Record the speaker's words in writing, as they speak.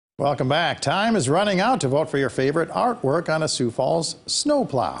Welcome back. Time is running out to vote for your favorite artwork on a Sioux Falls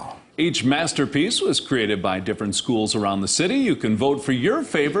snowplow. Each masterpiece was created by different schools around the city. You can vote for your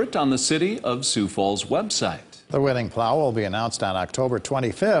favorite on the City of Sioux Falls website. The winning plow will be announced on October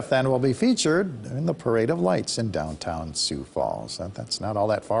 25th and will be featured in the Parade of Lights in downtown Sioux Falls. That's not all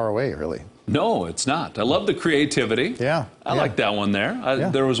that far away, really. No, it's not. I love the creativity. Yeah. I like that one there.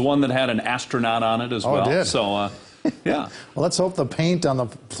 There was one that had an astronaut on it as well. It did. So, yeah. Well, let's hope the paint on the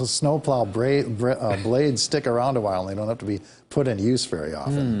snowplow blades stick around a while and they don't have to be put in use very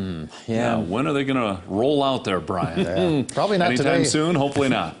often. Yeah. When are they going to roll out there, Brian? Probably not Anytime today. soon, hopefully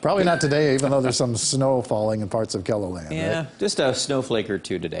not. Probably not today, even though there's some snow falling in parts of Kelloland. Yeah, right? just a snowflake or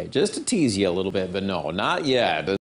two today, just to tease you a little bit, but no, not yet.